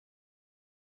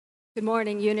Good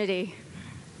morning, Unity.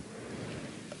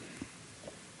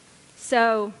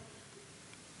 So,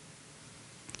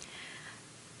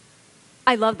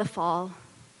 I love the fall.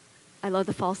 I love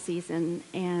the fall season,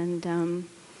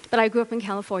 but I grew up in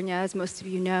California, as most of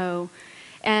you know.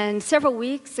 And several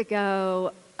weeks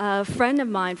ago, a friend of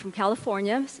mine from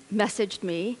California messaged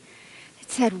me. It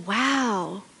said,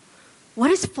 "Wow, what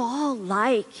is fall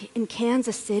like in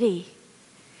Kansas City?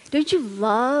 Don't you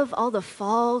love all the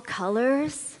fall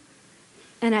colors?"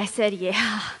 And I said,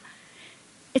 "Yeah,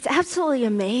 it's absolutely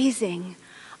amazing.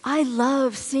 I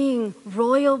love seeing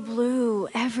royal blue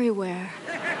everywhere."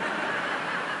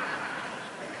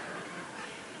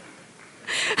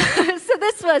 So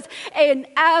this was an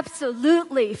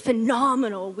absolutely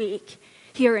phenomenal week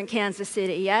here in Kansas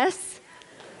City, yes?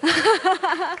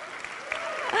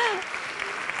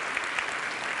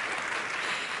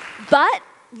 But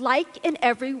like in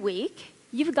every week,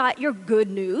 you've got your good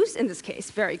news, in this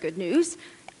case, very good news,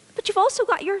 but you've also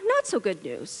got your not so good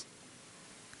news.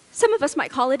 Some of us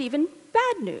might call it even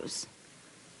bad news.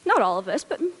 Not all of us,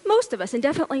 but most of us, and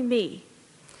definitely me.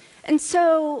 And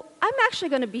so I'm actually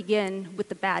going to begin with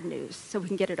the bad news so we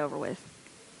can get it over with.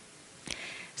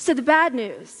 So the bad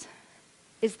news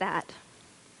is that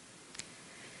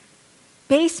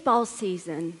baseball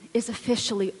season is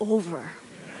officially over.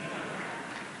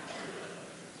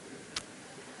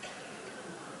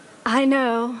 I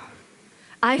know,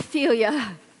 I feel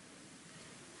ya.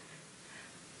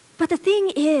 But the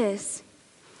thing is,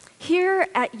 here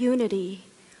at Unity,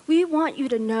 we want you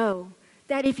to know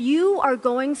that if you are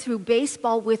going through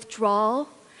baseball withdrawal,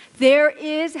 there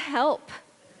is help.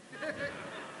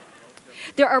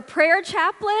 There are prayer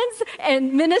chaplains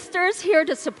and ministers here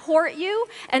to support you.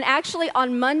 And actually,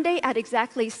 on Monday at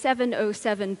exactly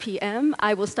 7:07 p.m.,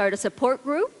 I will start a support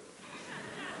group.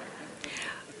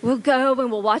 We'll go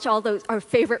and we'll watch all our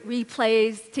favorite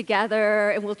replays together,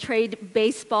 and we'll trade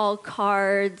baseball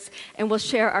cards, and we'll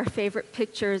share our favorite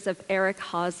pictures of Eric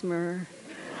Hosmer.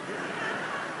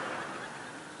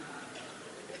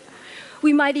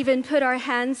 We might even put our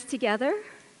hands together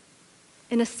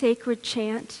in a sacred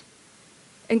chant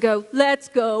and go, "Let's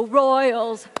go,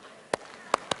 Royals!"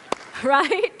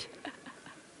 Right?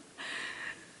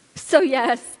 So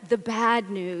yes, the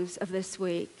bad news of this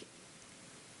week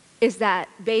is that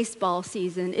baseball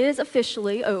season is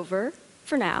officially over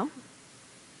for now.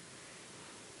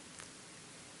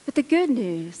 But the good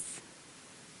news,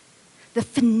 the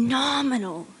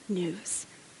phenomenal news,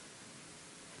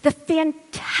 the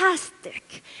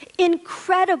fantastic,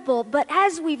 incredible, but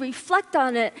as we reflect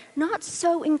on it, not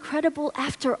so incredible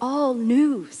after all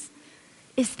news,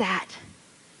 is that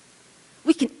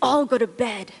we can all go to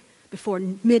bed before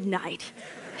midnight.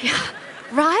 Yeah,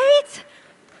 right?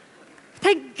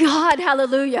 Thank God,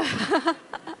 hallelujah.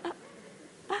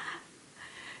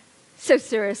 So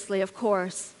seriously, of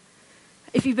course,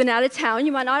 if you've been out of town,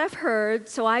 you might not have heard,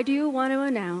 so I do want to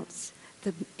announce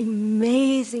the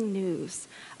amazing news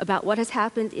about what has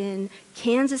happened in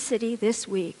Kansas City this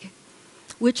week,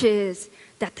 which is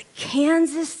that the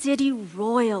Kansas City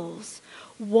Royals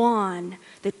won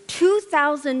the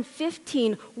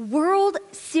 2015 World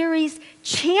Series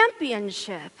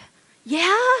Championship.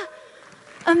 Yeah?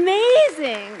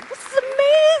 Amazing. This is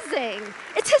amazing.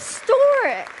 It's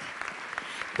historic.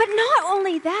 But not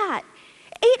only that,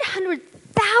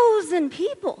 800,000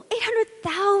 people,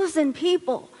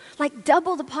 like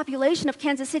double the population of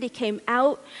Kansas City, came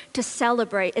out to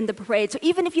celebrate in the parade. So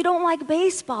even if you don't like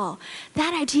baseball,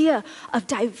 that idea of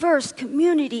diverse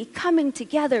community coming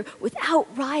together without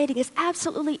rioting is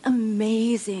absolutely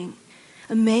amazing.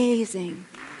 Amazing.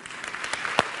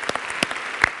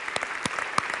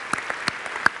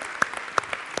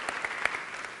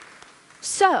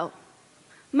 So,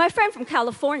 my friend from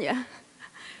California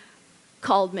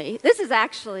called me. This is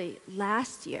actually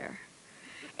last year.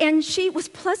 And she was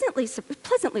pleasantly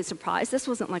surprised. This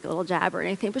wasn't like a little jab or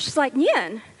anything, but she's like,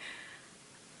 "Nhien,"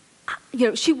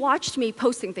 she watched me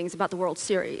posting things about the World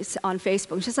Series on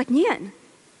Facebook. She's like, "Nhien,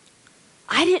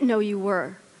 I didn't know you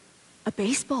were a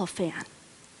baseball fan."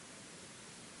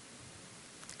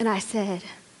 And I said,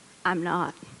 "I'm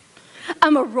not.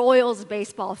 I'm a Royals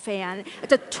baseball fan.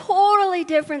 It's a totally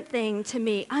different thing to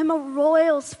me. I'm a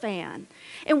Royals fan."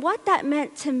 And what that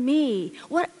meant to me,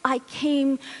 what I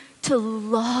came to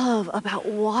love about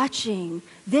watching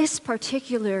this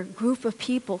particular group of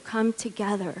people come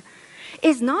together,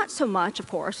 is not so much, of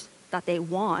course, that they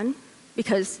won,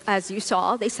 because as you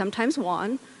saw, they sometimes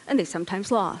won and they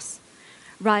sometimes lost,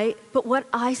 right? But what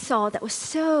I saw that was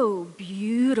so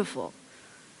beautiful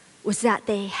was that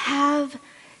they have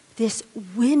this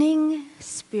winning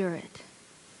spirit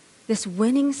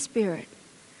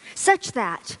Such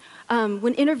that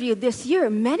when interviewed this year,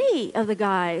 many of the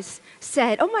guys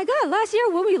said, oh my God, last year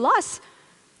when we lost,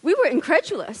 we were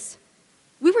incredulous.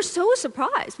 We were so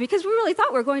surprised because we really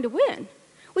thought we were going to win.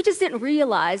 We just didn't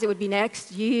realize it would be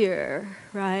next year,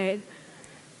 right?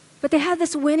 But they had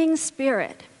this winning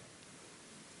spirit.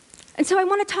 And so I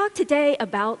want to talk today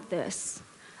about this,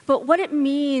 but what it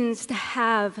means to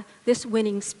have this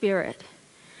winning spirit.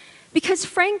 Because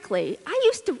frankly, I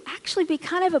used to actually be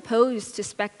kind of opposed to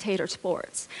spectator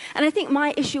sports. And I think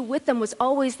my issue with them was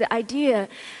always the idea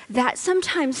that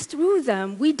sometimes through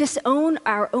them, we disown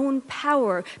our own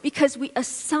power because we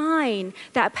assign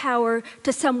that power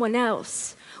to someone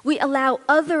else. We allow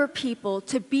other people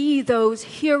to be those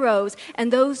heroes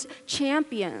and those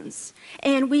champions.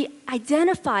 And we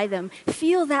identify them,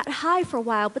 feel that high for a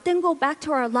while, but then go back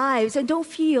to our lives and don't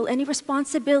feel any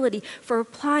responsibility for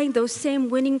applying those same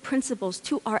winning principles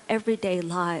to our everyday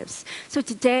lives. So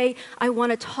today, I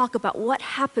want to talk about what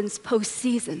happens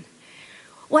postseason.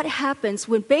 What happens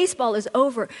when baseball is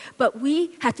over, but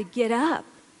we have to get up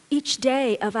each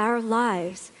day of our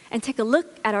lives and take a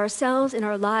look at ourselves and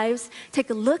our lives, take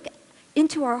a look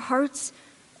into our hearts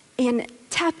and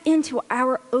tap into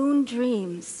our own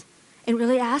dreams and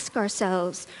really ask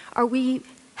ourselves, are we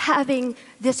having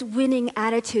this winning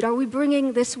attitude? Are we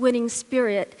bringing this winning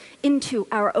spirit into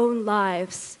our own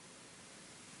lives?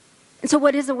 And so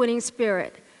what is a winning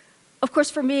spirit? Of course,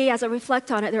 for me, as I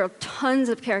reflect on it, there are tons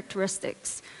of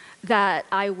characteristics that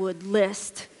I would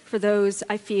list for those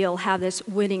I feel have this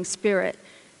winning spirit.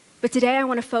 But today I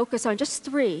want to focus on just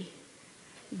 3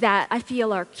 that I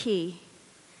feel are key.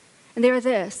 And they're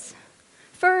this.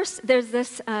 First, there's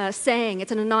this saying,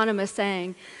 it's an anonymous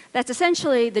saying, that's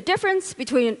essentially the difference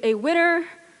between a winner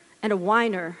and a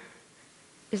whiner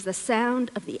is the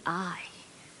sound of the I.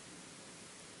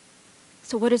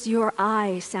 So what does your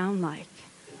I sound like?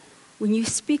 When you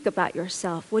speak about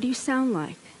yourself, what do you sound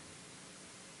like?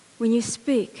 When you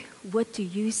speak, what do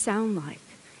you sound like?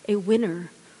 A winner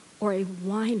or a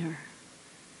whiner?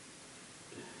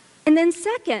 And then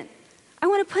second, I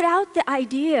want to put out the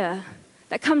idea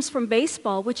that comes from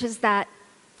baseball, which is that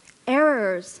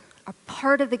errors are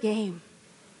part of the game.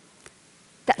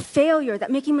 That failure,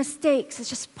 that making mistakes is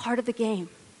just part of the game.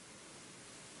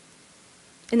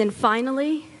 And then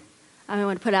finally, I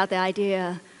want to put out the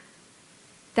idea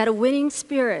that a winning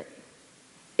spirit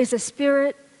is a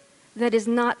spirit that is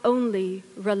not only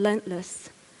relentless,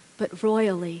 but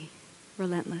royally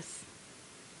relentless.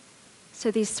 So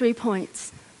these 3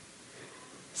 points.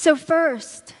 So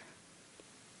first,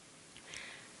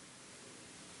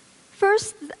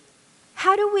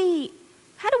 how do we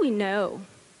know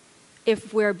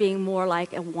if we're being more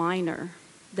like a whiner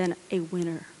than a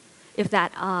winner? If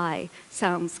that I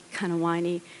sounds kind of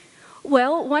whiny?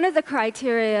 Well, one of the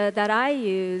criteria that I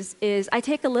use is I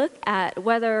take a look at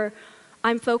whether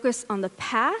I'm focused on the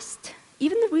past,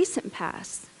 even the recent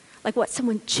past, like what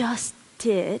someone just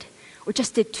did or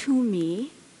just did to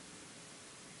me,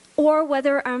 or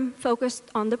whether I'm focused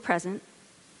on the present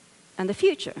and the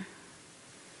future.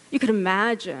 You could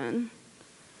imagine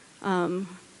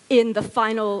in the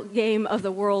final game of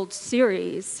the World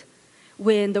Series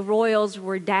when the Royals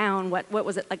were down, what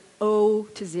was it, like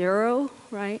 0-0,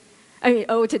 right? I mean,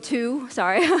 0-2,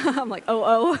 sorry. I'm like,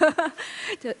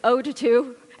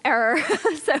 0-2, error.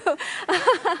 So,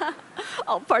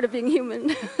 all part of being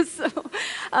human. So,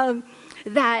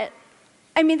 they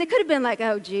could have been like,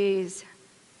 oh, geez,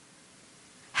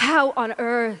 how on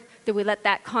earth did we let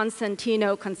that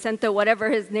Consento,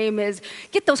 whatever his name is,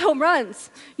 get those home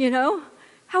runs, you know?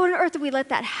 How on earth did we let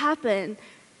that happen?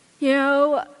 You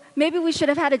know, maybe we should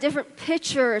have had a different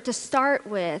pitcher to start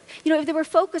with. You know, if they were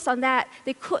focused on that,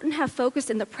 they couldn't have focused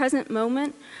in the present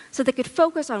moment, so they could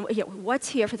focus on what's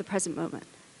here for the present moment.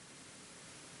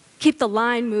 Keep the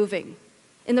line moving.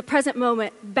 In the present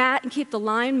moment, bat and keep the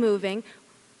line moving.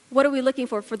 What are we looking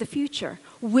for the future?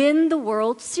 Win the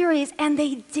World Series, and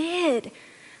they did.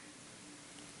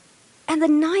 And by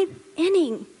the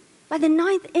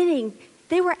ninth inning,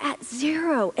 they were at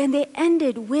 0, and they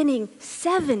ended winning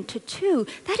 7-2.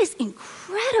 That is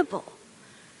incredible,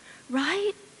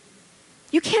 right?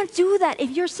 You can't do that if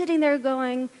you're sitting there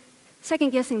going,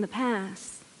 second-guessing the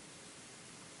past,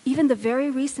 even the very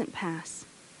recent past.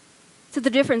 So the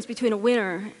difference between a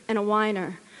winner and a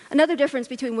whiner. Another difference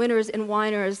between winners and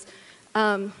whiners,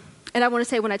 and I want to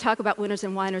say when I talk about winners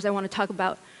and whiners, I want to talk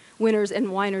about winners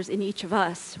and whiners in each of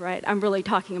us, right? I'm really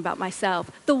talking about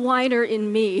myself, the whiner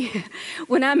in me.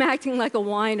 When I'm acting like a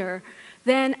whiner,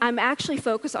 then I'm actually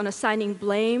focused on assigning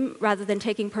blame rather than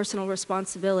taking personal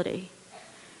responsibility.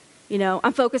 You know,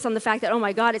 I'm focused on the fact that, oh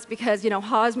my God, it's because,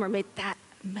 Hosmer made that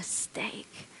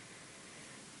mistake.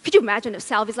 Could you imagine if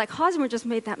Salvy's like, Hosmer just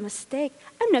made that mistake.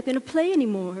 I'm not going to play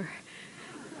anymore.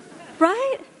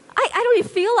 Right? I don't even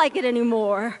feel like it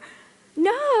anymore.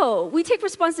 No, we take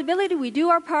responsibility, we do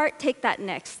our part, take that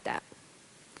next step.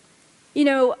 You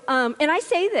know, and I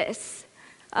say this,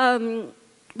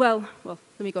 well, let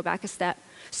me go back a step.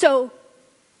 So,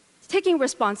 taking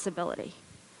responsibility.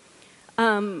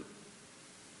 I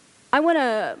want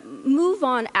to move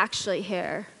on actually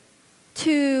here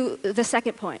to the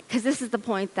second point, because this is the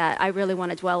point that I really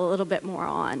want to dwell a little bit more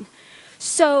on.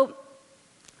 So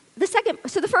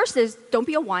the first is don't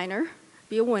be a whiner,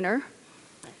 be a winner.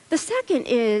 The second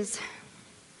is,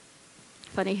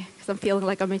 funny, because I'm feeling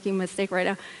like I'm making a mistake right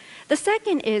now. The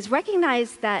second is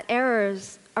recognize that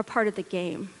errors are part of the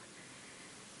game.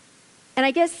 And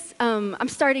I guess I'm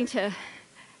starting to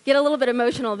get a little bit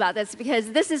emotional about this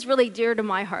because this is really dear to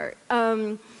my heart.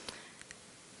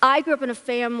 I grew up in a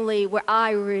family where I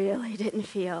really didn't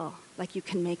feel like you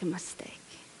can make a mistake.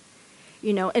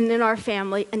 You know, and in our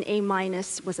family, an A-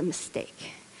 was a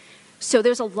mistake. So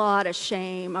there's a lot of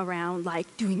shame around like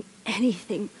doing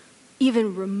anything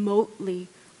even remotely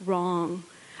wrong.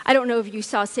 I don't know if you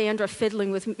saw Sandra fiddling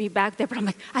with me back there, but I'm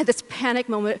like, I had this panic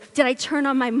moment. Did I turn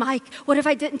on my mic? What if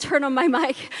I didn't turn on my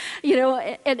mic? You know,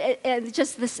 and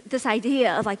just this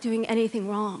idea of like doing anything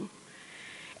wrong.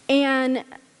 And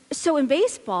so in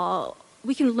baseball,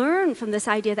 we can learn from this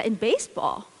idea that in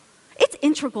baseball, it's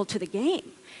integral to the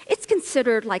game. It's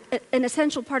considered like an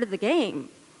essential part of the game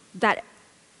that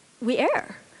we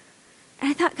err. And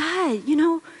I thought, God, you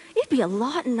know, it'd be a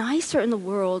lot nicer in the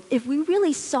world if we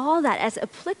really saw that as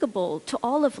applicable to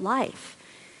all of life.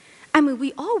 I mean,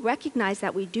 we all recognize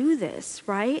that we do this,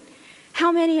 right?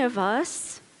 How many of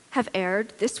us have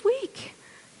erred this week?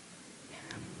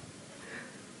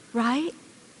 Right?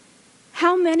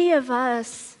 How many of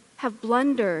us have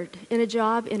blundered in a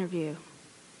job interview?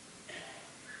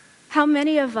 How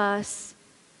many of us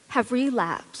have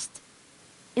relapsed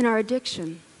in our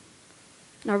addiction,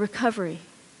 in our recovery?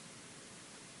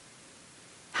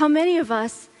 How many of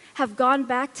us have gone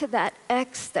back to that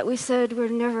ex that we said we're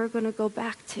never going to go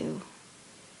back to?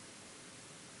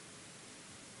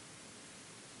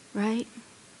 Right?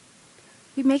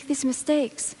 We make these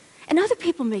mistakes, and other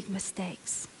people make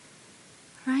mistakes,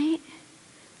 right?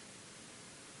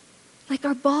 Like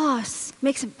our boss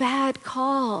makes a bad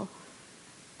call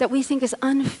that we think is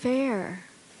unfair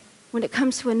when it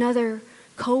comes to another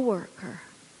coworker,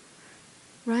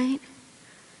 right?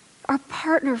 Our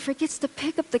partner forgets to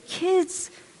pick up the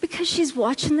kids because she's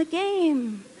watching the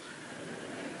game.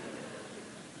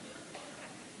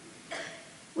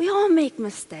 We all make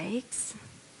mistakes.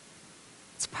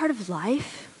 It's part of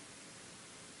life.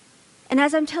 And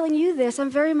as I'm telling you this,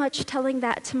 I'm very much telling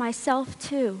that to myself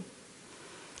too.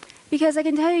 Because I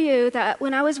can tell you that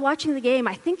when I was watching the game,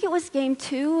 I think it was game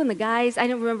 2, and the guys, I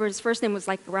don't remember his first name was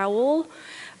like Raul,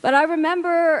 but I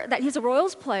remember that he's a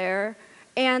Royals player,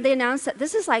 and they announced that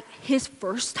this is like his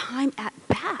first time at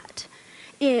bat.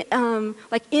 So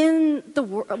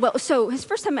his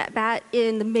first time at bat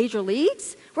in the major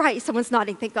leagues, right? Someone's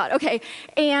nodding, thank God. Okay,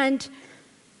 and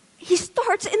he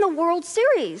starts in the World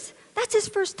Series. That's his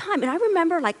first time. And I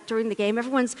remember like during the game,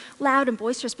 everyone's loud and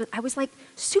boisterous, but I was like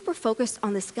super focused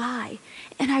on this guy.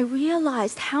 And I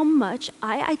realized how much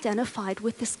I identified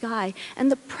with this guy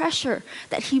and the pressure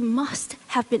that he must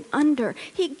have been under.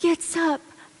 He gets up,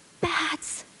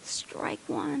 bats, strike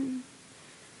 1.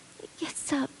 He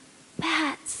gets up,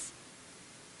 bats,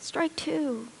 strike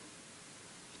 2.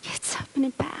 He gets up and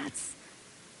it bats,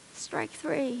 strike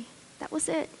 3. That was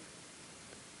it.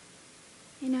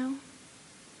 You know?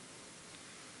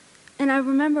 And I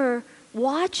remember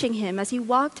watching him as he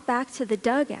walked back to the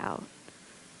dugout.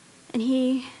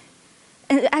 And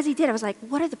as he did, I was like,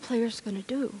 what are the players going to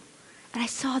do? And I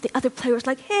saw the other players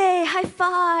like, hey, high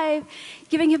five,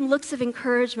 giving him looks of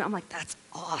encouragement. I'm like, that's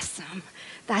awesome.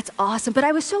 That's awesome. But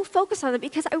I was so focused on it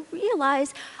because I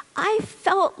realized I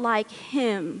felt like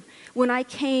him when I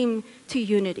came to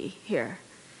Unity here.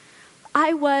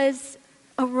 I was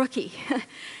a rookie.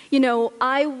 You know,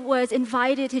 I was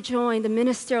invited to join the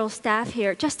ministerial staff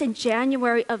here just in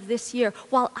January of this year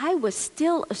while I was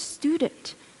still a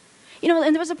student. You know,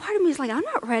 and there was a part of me that's like, I'm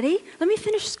not ready. Let me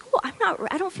finish school.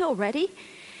 I don't feel ready.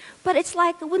 But it's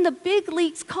like when the big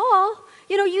leagues call,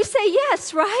 you know, you say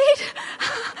yes, right?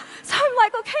 So I'm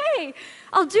like, okay,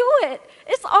 I'll do it.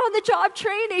 It's on the job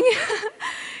training.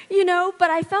 You know, but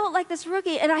I felt like this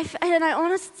rookie, and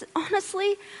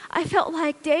honestly, I felt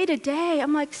like day to day,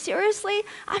 I'm like, seriously,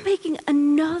 I'm making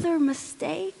another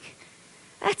mistake.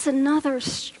 That's another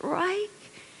strike,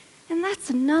 and that's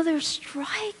another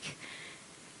strike.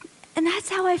 And that's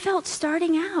how I felt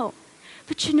starting out.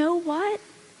 But you know what?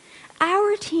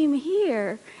 team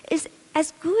here is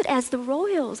as good as the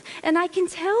Royals. And I can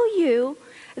tell you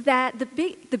that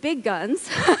the big guns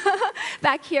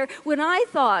back here, when I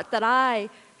thought that I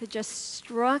had just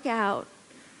struck out,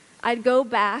 I'd go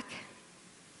back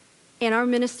and our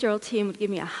ministerial team would give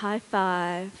me a high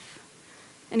five,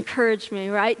 encourage me,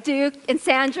 right? Duke and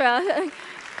Sandra.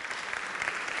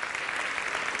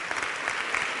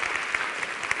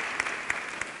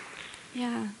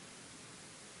 Yeah.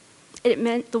 It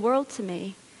meant the world to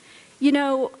me. You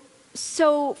know,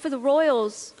 so for the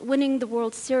Royals, winning the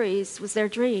World Series was their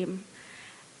dream.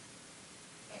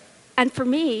 And for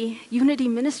me, Unity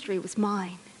Ministry was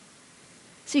mine.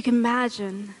 So you can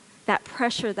imagine that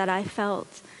pressure that I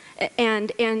felt.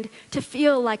 And to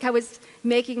feel like I was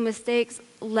making mistakes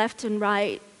left and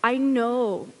right. I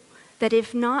know that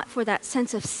if not for that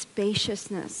sense of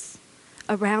spaciousness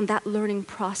around that learning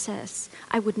process,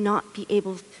 I would not be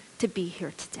able to be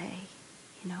here today,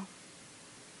 you know.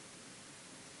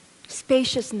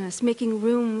 Spaciousness, making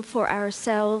room for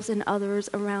ourselves and others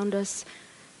around us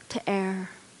to err.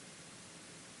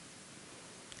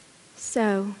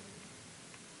 So,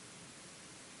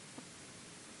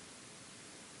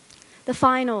 the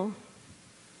final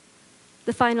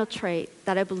trait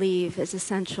that I believe is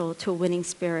essential to a winning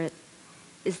spirit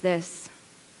is this: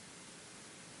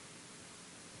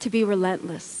 to be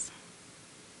relentless,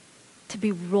 to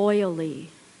be royally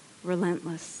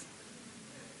relentless.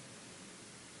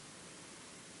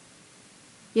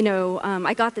 You know,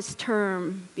 I got this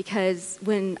term because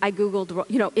when I Googled,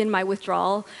 you know, in my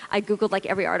withdrawal, I Googled like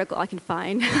every article I can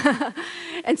find.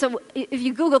 And so if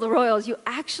you Google the Royals, you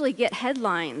actually get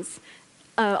headlines.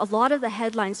 A lot of the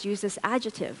headlines use this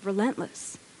adjective,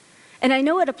 relentless. And I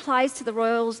know it applies to the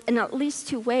Royals in at least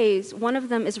two ways. One of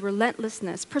them is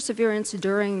relentlessness, perseverance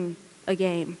during a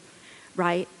game,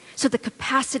 right? So the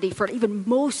capacity for even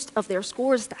most of their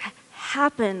scores to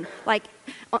happen, like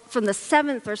from the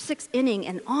 7th or 6th inning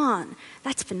and on,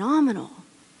 that's phenomenal.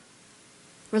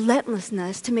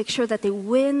 Relentlessness to make sure that they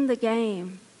win the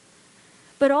game.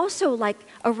 But also like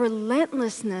a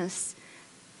relentlessness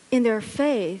in their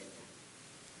faith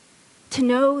to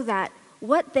know that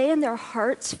what they in their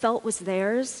hearts felt was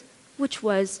theirs, which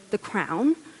was the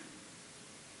crown,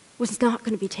 was not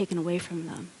going to be taken away from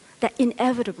them. That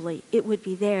inevitably it would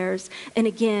be theirs. And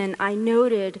again, I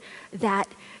noted that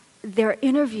in their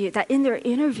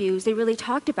interviews, they really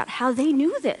talked about how they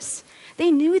knew this.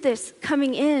 They knew this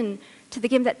coming in to the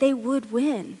game that they would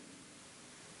win.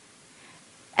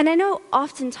 And I know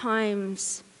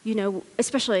oftentimes, you know,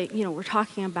 especially, you know, we're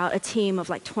talking about a team of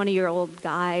like 20-year-old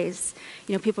guys.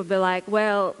 You know, people be like,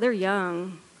 well, they're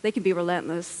young. They can be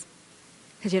relentless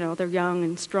because, you know, they're young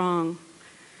and strong.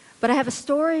 But I have a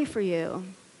story for you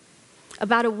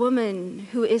about a woman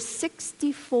who was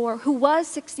 64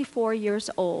 years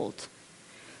old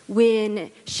when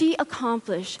she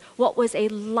accomplished what was a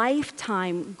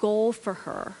lifetime goal for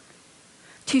her,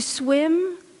 to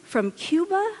swim from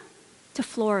Cuba to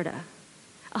Florida,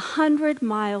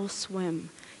 100-mile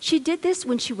swim. She did this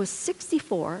when she was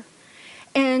 64,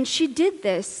 and she did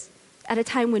this at a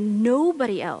time when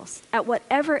nobody else, at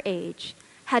whatever age,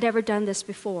 had ever done this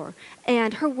before.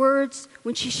 And her words,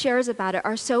 when she shares about it,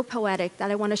 are so poetic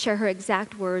that I want to share her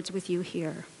exact words with you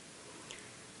here.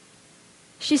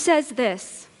 She says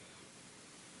this,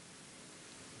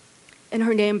 and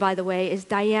her name, by the way, is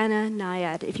Diana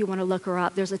Nyad. If you want to look her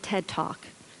up, there's a TED Talk.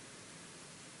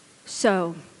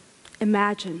 So,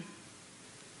 imagine.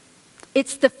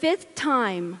 It's the 5th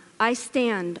time I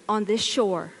stand on this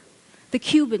shore, the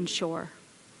Cuban shore,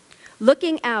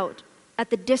 looking out at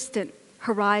the distant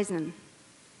horizon,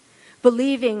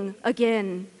 believing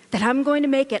again that I'm going to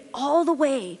make it all the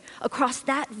way across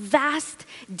that vast,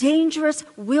 dangerous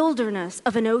wilderness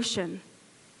of an ocean.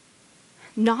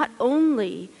 Not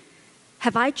only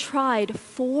have I tried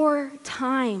 4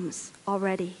 times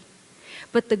already,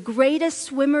 but the greatest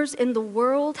swimmers in the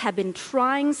world have been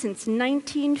trying since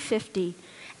 1950,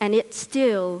 and it's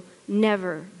still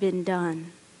never been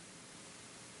done.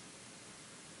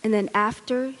 And then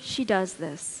after she does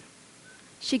this,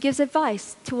 she gives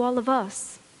advice to all of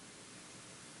us.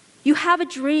 You have a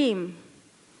dream,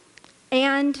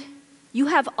 and you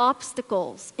have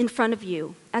obstacles in front of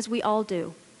you, as we all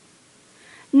do.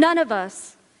 None of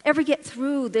us ever get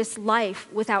through this life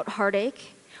without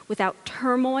heartache, without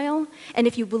turmoil. And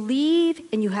if you believe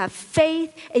and you have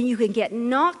faith and you can get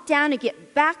knocked down and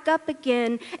get back up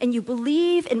again, and you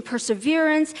believe in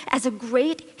perseverance as a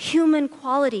great human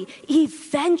quality,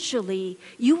 eventually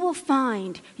you will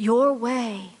find your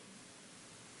way.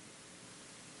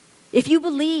 If you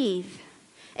believe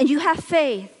and you have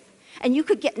faith and you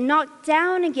could get knocked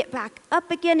down and get back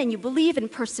up again, and you believe in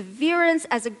perseverance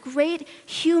as a great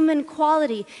human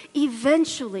quality,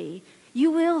 eventually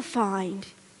you will find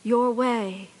your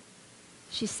way,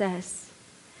 she says.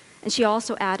 And she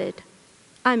also added,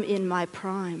 I'm in my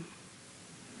prime.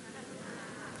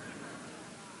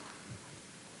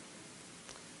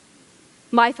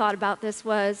 My thought about this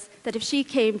was that if she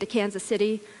came to Kansas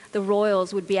City, the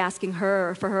Royals would be asking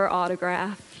her for her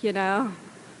autograph, you know?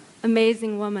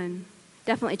 Amazing woman.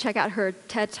 Definitely check out her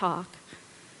TED Talk.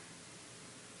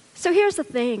 So here's the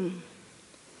thing.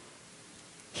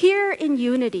 Here in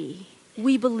Unity,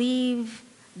 we believe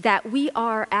that we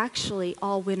are actually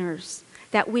all winners,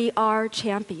 that we are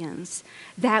champions,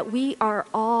 that we are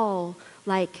all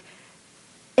like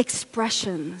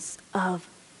expressions of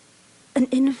an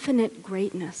infinite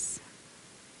greatness.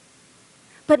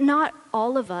 But not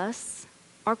all of us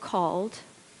are called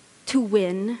to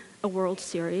win a World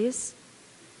Series.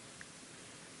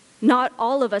 Not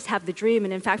all of us have the dream,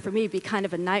 and in fact, for me, it'd be kind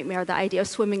of a nightmare, the idea of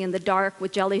swimming in the dark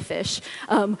with jellyfish,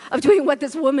 of doing what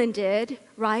this woman did,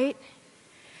 right?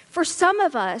 For some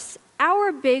of us,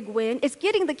 our big win is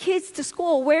getting the kids to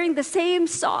school wearing the same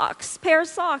pair of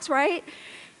socks, right?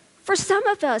 For some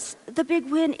of us, the big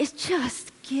win is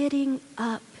just getting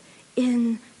up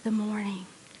in the morning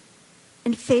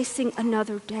and facing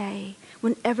another day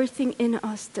when everything in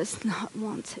us does not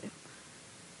want to.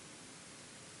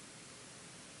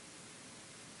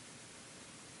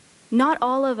 Not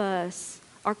all of us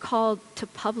are called to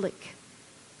public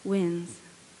wins,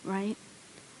 right?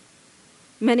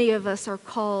 Many of us are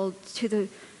called to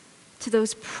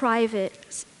those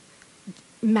private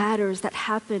matters that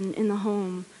happen in the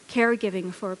home,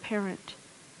 caregiving for a parent.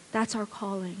 That's our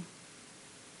calling,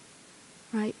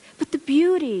 right? But the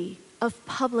beauty of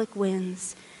public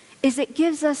wins is it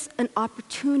gives us an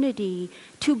opportunity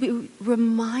to be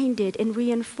reminded and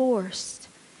reinforced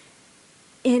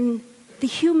in the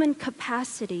human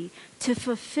capacity to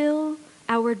fulfill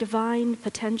our divine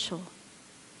potential.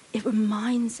 It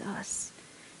reminds us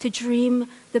to dream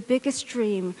the biggest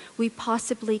dream we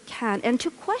possibly can and to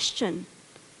question,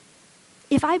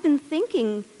 if I've been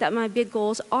thinking that my big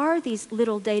goals are these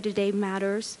little day-to-day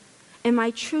matters, am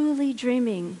I truly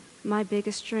dreaming my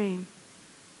biggest dream?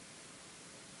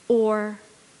 Or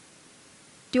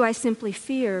do I simply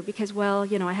fear because, well,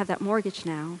 you know, I have that mortgage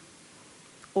now,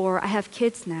 or I have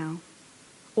kids now,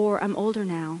 or I'm older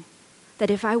now, that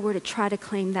if I were to try to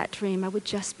claim that dream, I would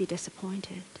just be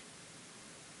disappointed?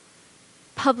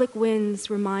 Public wins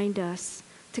remind us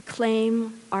to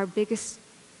claim our biggest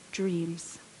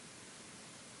dreams.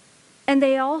 And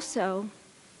we also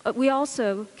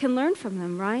can learn from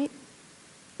them, right?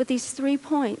 With these 3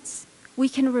 points, we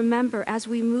can remember as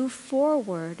we move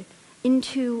forward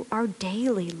into our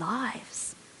daily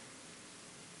lives.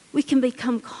 We can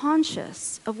become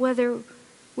conscious of whether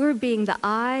we're being the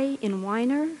I in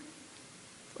whiner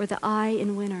or the I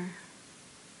in winner.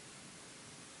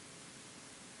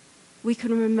 We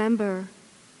can remember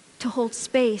to hold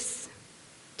space,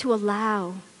 to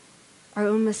allow our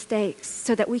own mistakes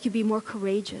so that we can be more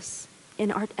courageous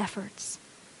in our efforts,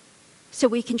 so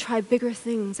we can try bigger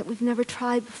things that we've never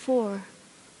tried before.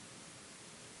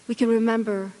 We can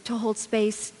remember to hold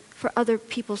space for other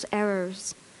people's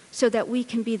errors so that we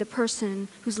can be the person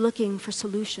who's looking for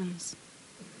solutions.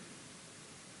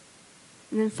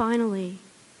 And then finally,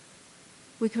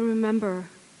 we can remember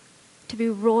to be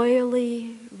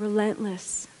royally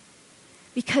relentless.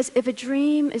 Because if a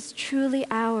dream is truly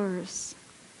ours,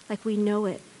 like we know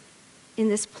it, in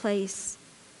this place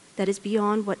that is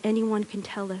beyond what anyone can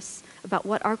tell us about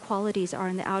what our qualities are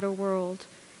in the outer world,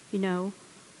 you know,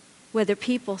 whether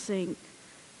people think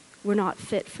we're not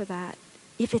fit for that.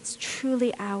 If it's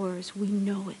truly ours, we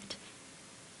know it.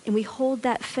 And we hold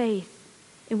that faith,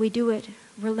 and we do it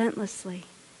relentlessly.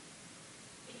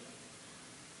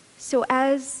 So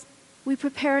as we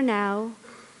prepare now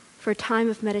for a time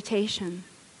of meditation,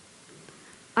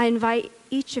 I invite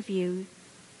each of you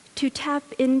to tap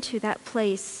into that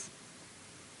place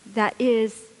that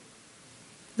is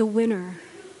the winner,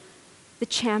 the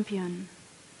champion,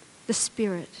 the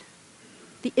spirit,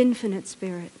 the infinite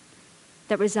spirit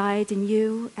that resides in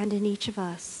you and in each of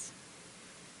us.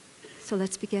 So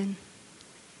let's begin.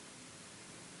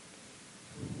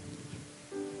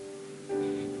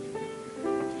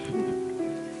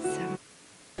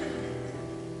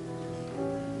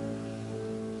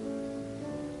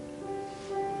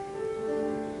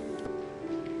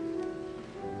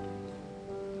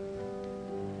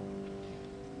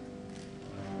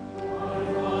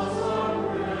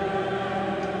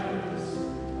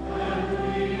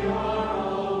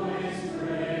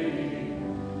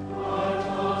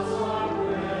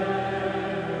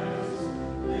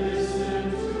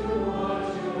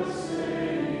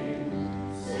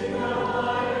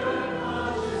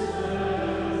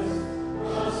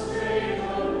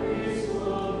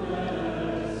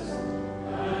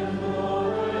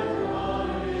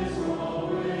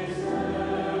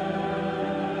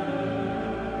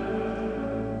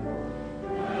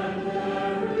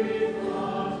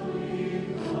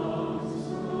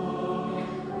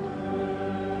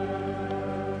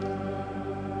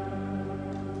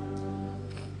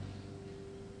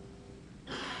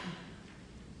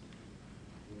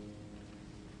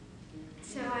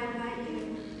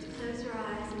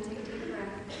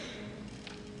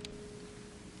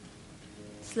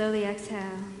 Slowly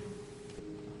exhale.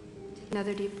 Take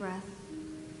another deep breath.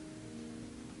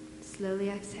 Slowly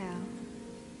exhale.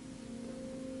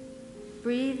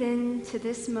 Breathe into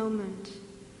this moment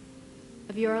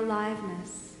of your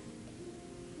aliveness.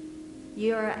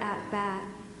 You are at bat.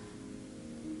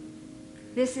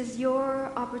 This is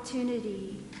your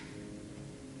opportunity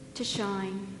to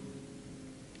shine,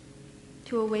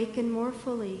 to awaken more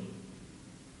fully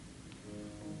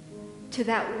to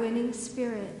that winning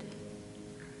spirit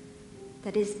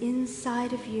that is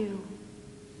inside of you,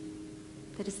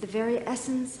 that is the very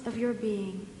essence of your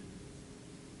being,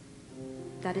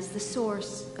 that is the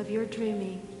source of your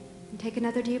dreaming. And take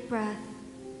another deep breath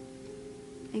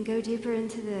and go deeper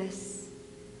into this,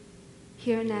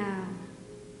 here now,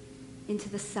 into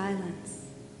the silence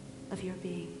of your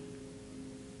being.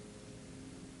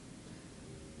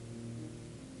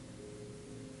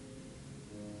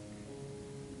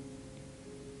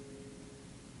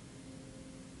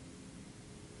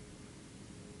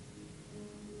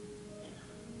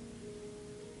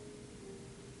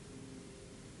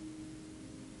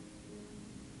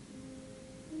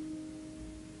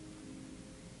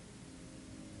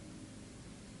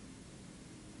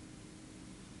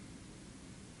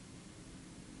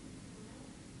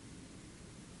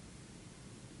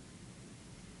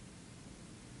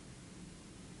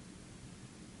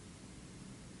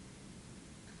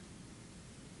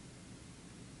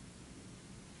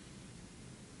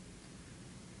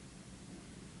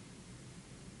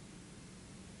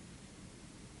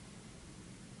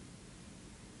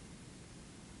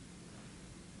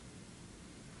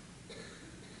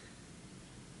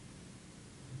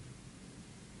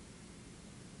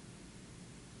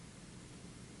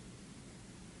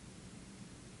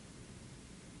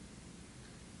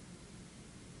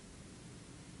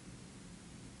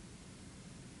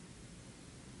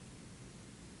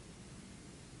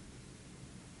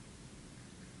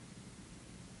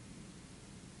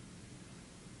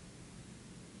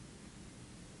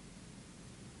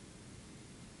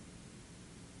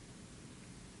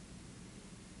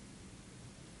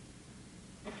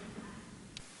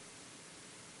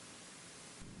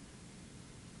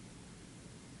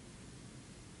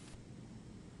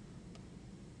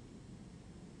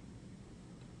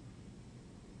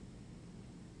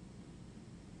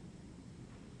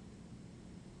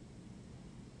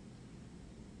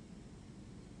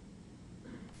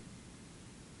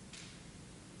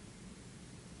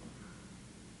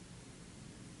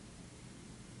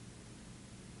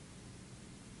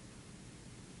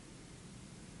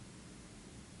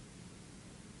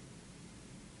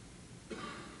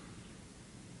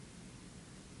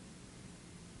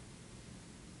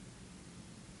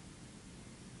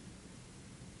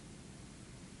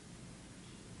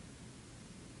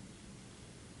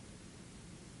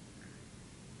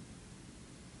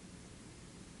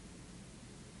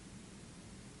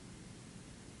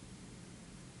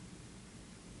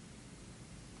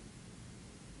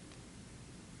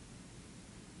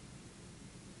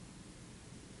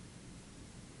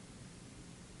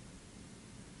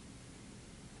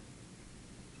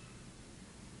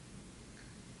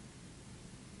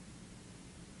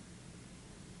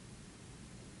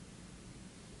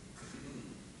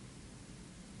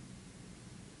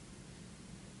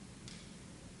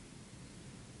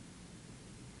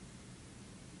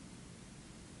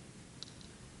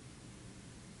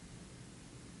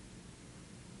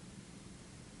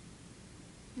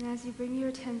 And as you bring your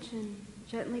attention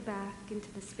gently back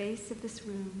into the space of this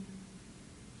room,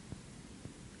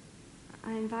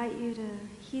 I invite you to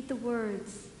heed the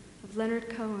words of Leonard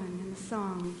Cohen in the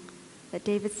song that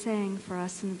David sang for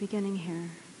us in the beginning here.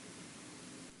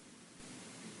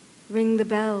 Ring the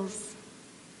bells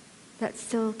that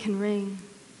still can ring.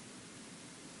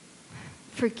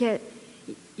 Forget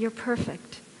your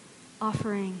perfect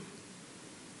offering,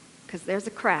 because there's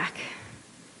a crack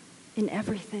in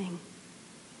everything.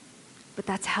 But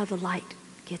that's how the light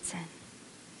gets in.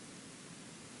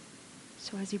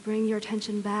 So as you bring your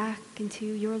attention back into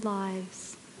your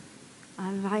lives, I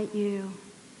invite you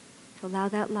to allow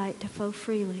that light to flow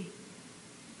freely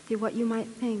through what you might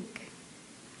think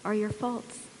are your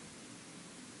faults.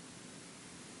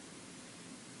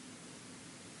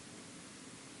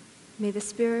 May the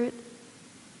Spirit,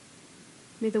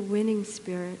 may the winning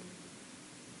Spirit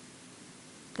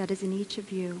that is in each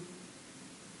of you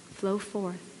flow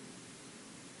forth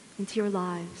into your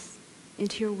lives,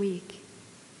 into your week,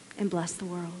 and bless the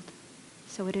world.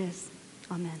 So it is.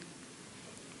 Amen.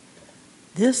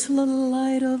 This little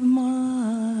light of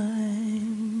mine,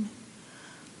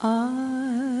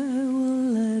 I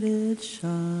will let it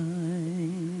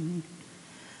shine.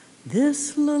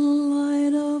 This little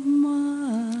light of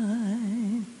mine,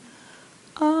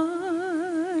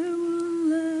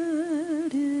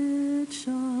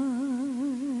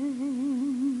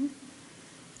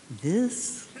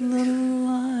 This little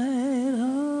light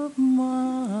of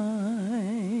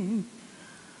mine,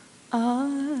 I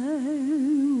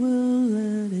will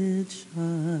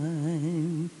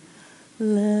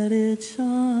let it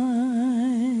shine